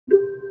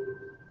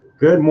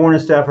Good morning,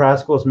 Stafford High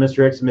School. It's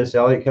Mr. X and Miss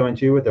Elliott coming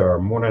to you with our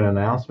morning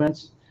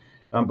announcements.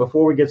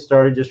 Before we get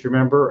started, just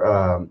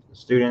remember,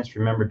 students,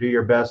 remember, do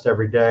your best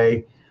every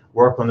day.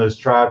 Work on those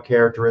tribe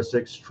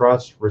characteristics: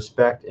 trust,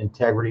 respect,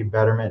 integrity,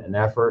 betterment, and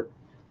effort.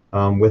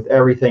 With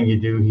everything you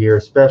do here,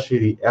 especially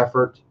the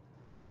effort.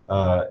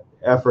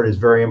 Effort is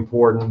very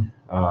important.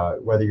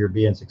 Whether you're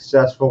being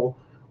successful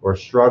or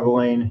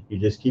struggling, you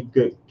just keep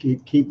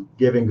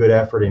giving good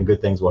effort, and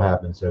good things will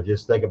happen. So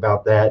just think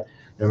about that,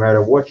 no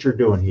matter what you're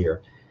doing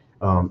here.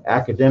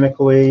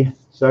 Academically,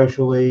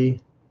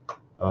 socially,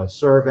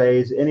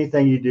 surveys,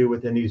 anything you do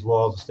within these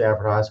walls of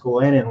Stafford High School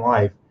and in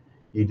life,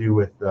 you do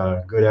with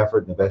good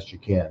effort and the best you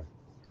can.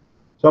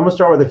 So I'm going to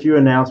start with a few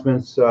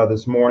announcements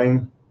this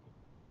morning.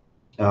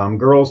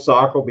 Girls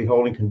soccer will be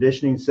holding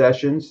conditioning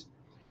sessions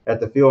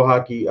at the field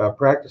hockey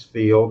practice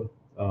field.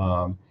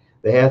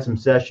 They had some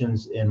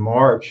sessions in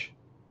March.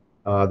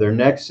 Their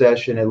next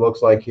session, it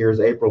looks like here, is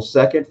April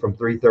 2nd from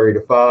 3:30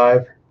 to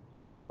 5.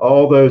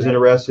 All those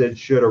interested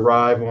should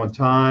arrive on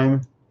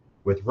time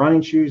with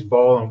running shoes,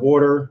 ball, and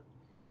water.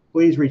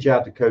 Please reach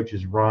out to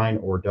coaches Ryan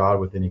or Dodd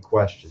with any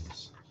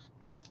questions.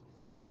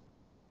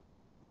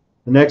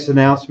 The next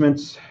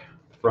announcements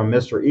from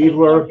Mr.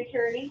 Evler.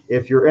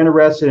 If you're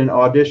interested in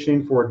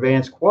auditioning for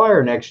advanced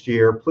choir next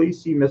year, please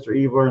see Mr.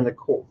 Evler in the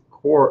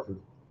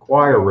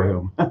choir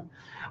room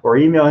or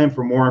email him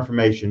for more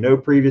information. No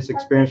previous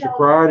experience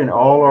required, and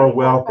all are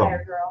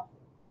welcome.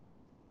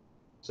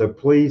 So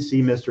please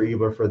see Mr.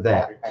 Evler for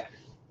that.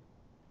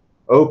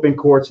 Open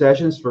court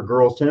sessions for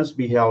girls tennis will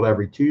be held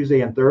every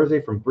Tuesday and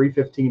Thursday from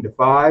 3:15 to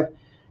 5.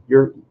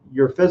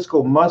 Your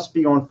physical must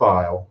be on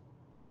file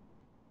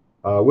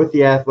with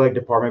the athletic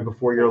department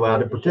before you're allowed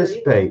to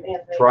participate.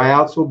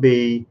 Tryouts will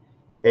be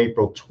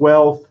April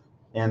 12th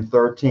and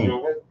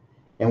 13th.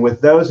 And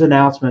with those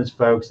announcements,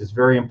 folks, it's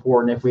very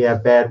important. If we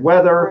have bad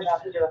weather,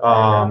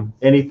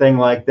 anything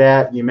like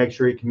that, you make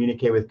sure you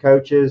communicate with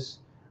coaches.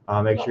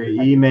 Make sure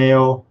you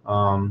email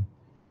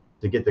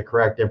to get the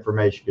correct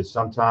information, because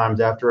sometimes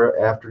after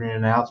afternoon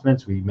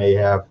announcements, we may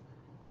have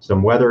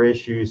some weather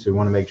issues. So we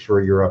want to make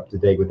sure you're up to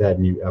date with that,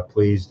 and you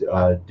please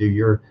do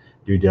your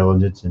due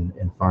diligence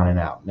in finding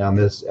out. Now,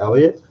 Miss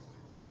Elliott.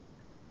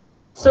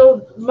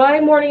 So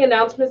my morning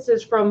announcements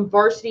is from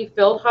varsity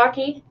field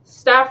hockey.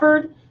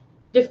 Stafford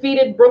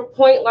defeated Brook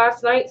Point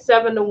last night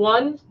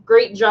 7-1.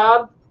 Great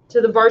job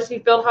to the varsity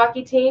field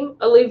hockey team.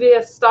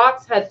 Olivia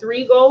Stocks had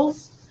 3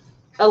 goals.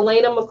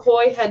 Elena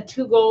McCoy had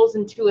 2 goals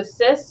and 2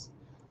 assists.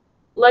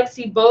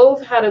 Lexi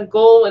Bove had a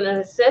goal and an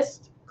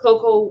assist.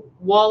 Coco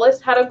Wallace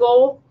had a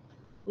goal.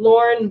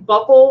 Lauren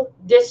Buckle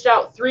dished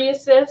out 3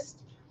 assists.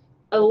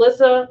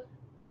 Alyssa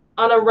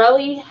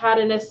Anarelli had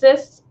an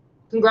assist.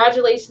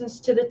 Congratulations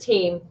to the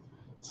team.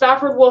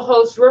 Stafford will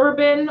host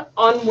Riverbend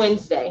on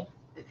Wednesday.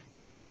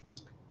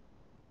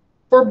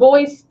 For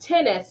boys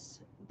tennis,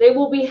 they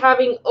will be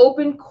having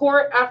open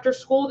court after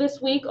school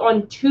this week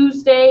on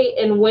Tuesday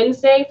and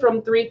Wednesday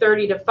from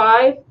 3:30 to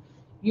 5.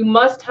 You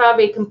must have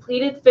a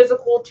completed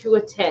physical to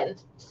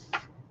attend.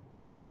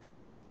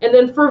 And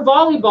then for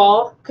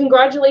volleyball,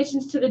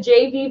 congratulations to the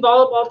JV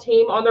volleyball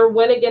team on their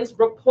win against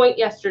Brook Point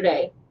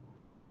yesterday.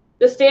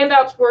 The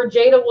standouts were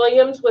Jada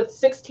Williams with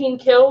 16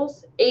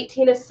 kills,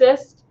 18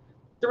 assists,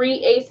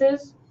 3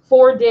 aces,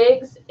 4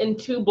 digs, and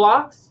 2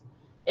 blocks.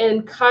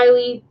 And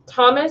Kylie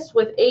Thomas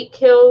with 8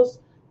 kills,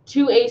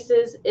 2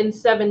 aces, and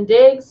 7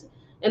 digs.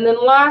 And then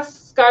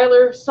last,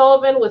 Skylar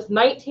Sullivan with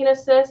 19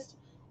 assists,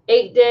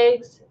 8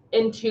 digs,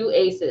 and 2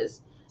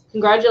 aces.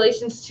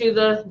 Congratulations to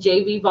the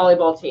JV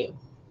volleyball team.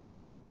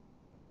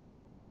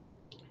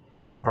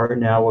 All right,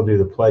 now we'll do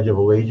the Pledge of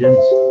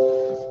Allegiance.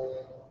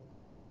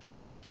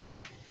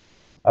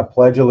 I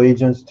pledge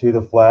allegiance to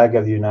the flag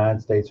of the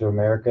United States of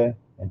America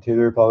and to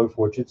the republic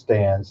for which it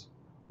stands,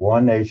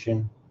 one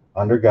nation,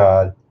 under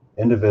God,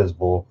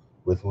 indivisible,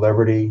 with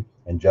liberty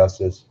and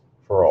justice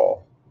for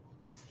all.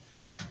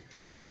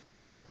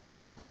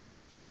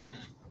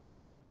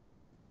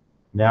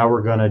 Now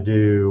we're going to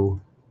do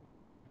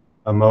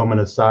a moment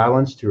of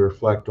silence to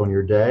reflect on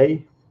your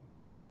day.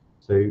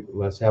 So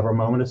let's have our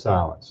moment of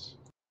silence.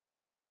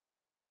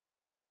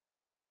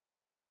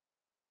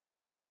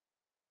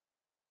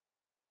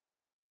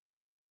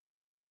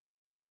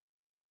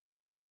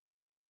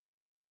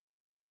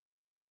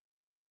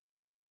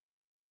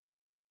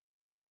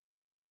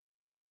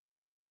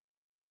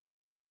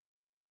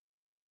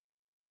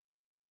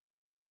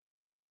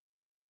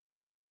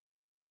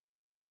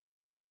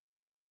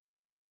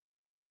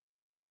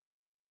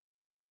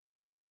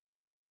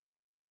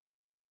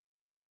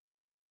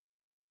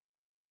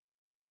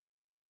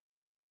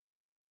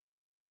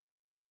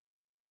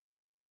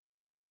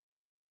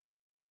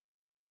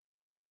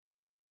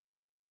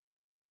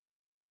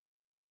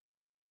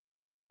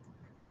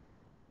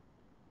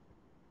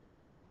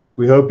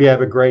 We hope you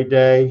have a great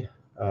day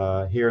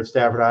here at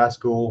Stafford High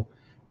School.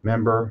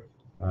 Remember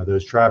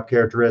those tribe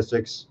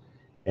characteristics,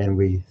 and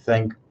we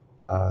thank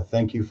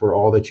you for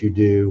all that you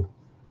do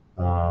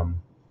to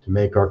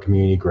make our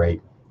community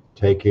great.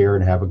 Take care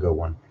and have a good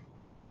one.